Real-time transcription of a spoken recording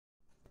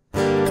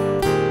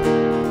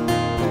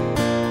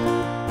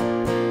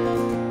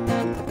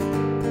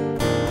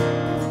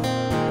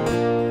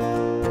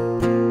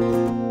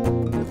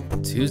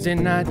Tuesday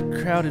night,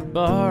 crowded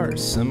bar.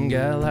 Some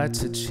guy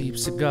lights a cheap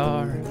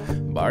cigar.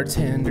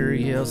 Bartender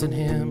yells at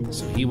him,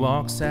 so he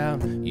walks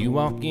out, you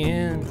walk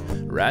in.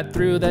 Right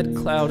through that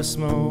cloud of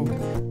smoke,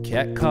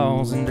 cat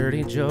calls and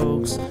dirty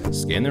jokes.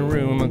 Scan the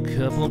room a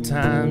couple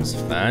times,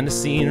 find a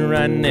scene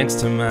right next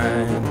to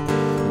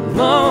mine.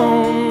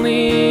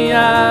 Lonely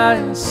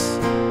eyes,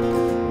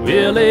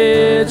 well,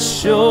 it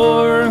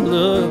sure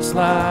looks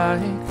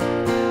like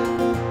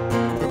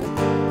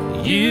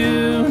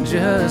you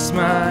just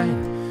might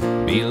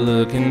be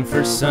looking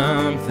for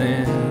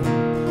something,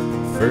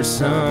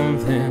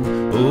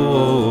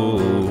 oh,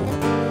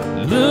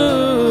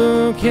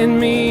 look at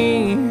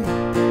me,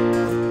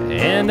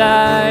 and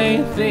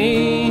I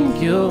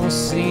think you'll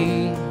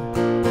see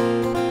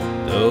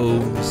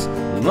those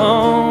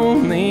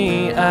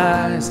lonely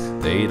eyes.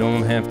 They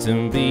don't have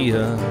to be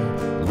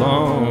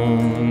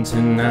alone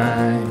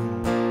tonight.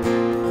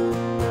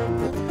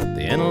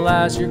 They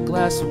analyze your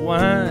glass of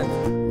wine,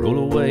 roll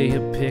away a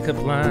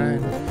pickup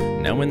line.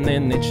 Now and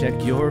then they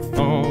check your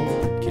phone,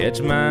 catch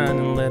mine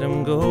and let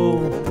them go.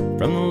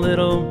 From the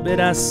little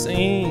bit I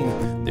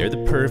sing, they're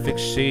the perfect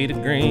shade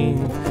of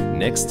green.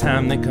 Next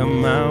time they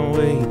come my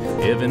way,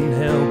 heaven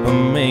help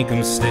them, make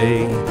them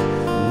stay.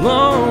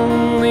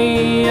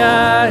 Lonely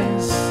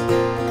eyes,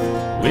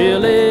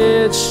 well,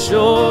 it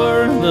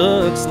sure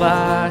looks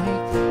like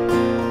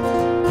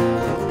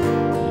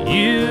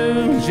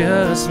you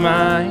just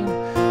might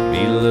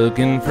be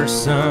looking for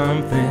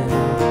something,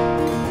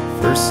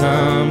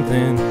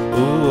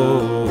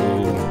 oh,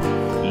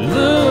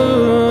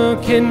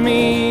 look at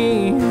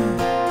me,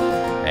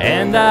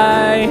 and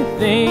I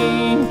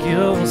think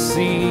you'll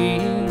see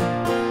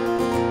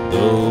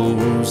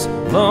those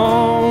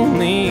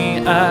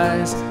lonely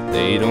eyes.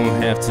 They don't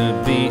have to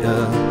be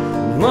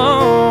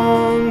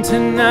alone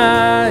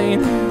tonight.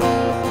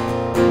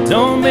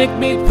 Don't make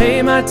me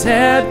pay my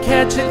tab,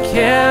 catch a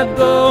cab,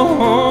 go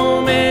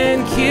home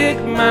and kick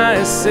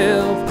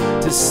myself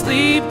to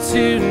sleep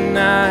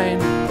tonight.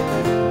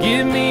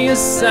 Give me a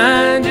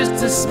sign,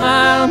 just a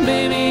smile,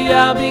 maybe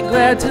I'll be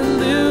glad to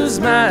lose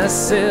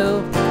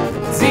myself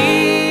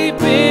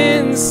deep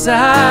inside.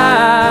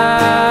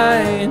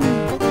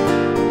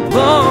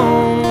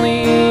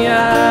 Lonely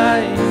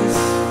eyes,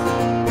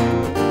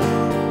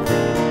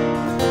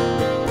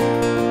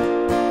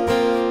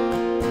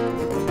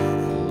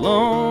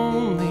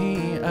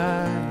 lonely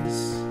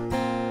eyes.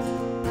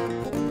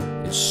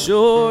 It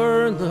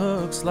sure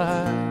looks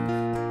like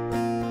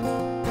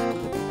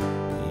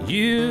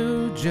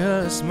you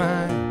just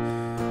might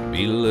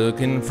be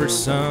looking for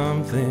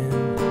something,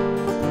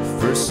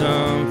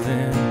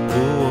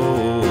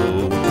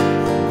 oh,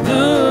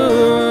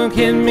 look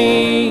at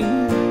me,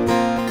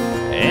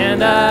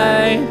 and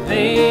I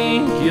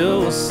think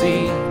you'll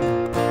see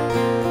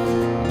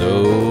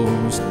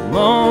those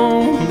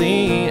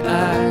lonely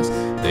eyes.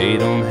 They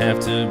don't have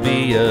to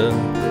be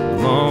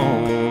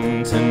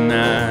alone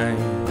tonight.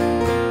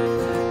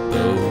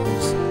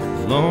 Those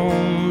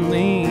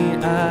lonely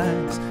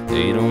eyes,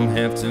 they don't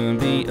have to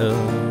be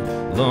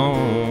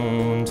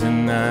alone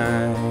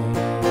tonight.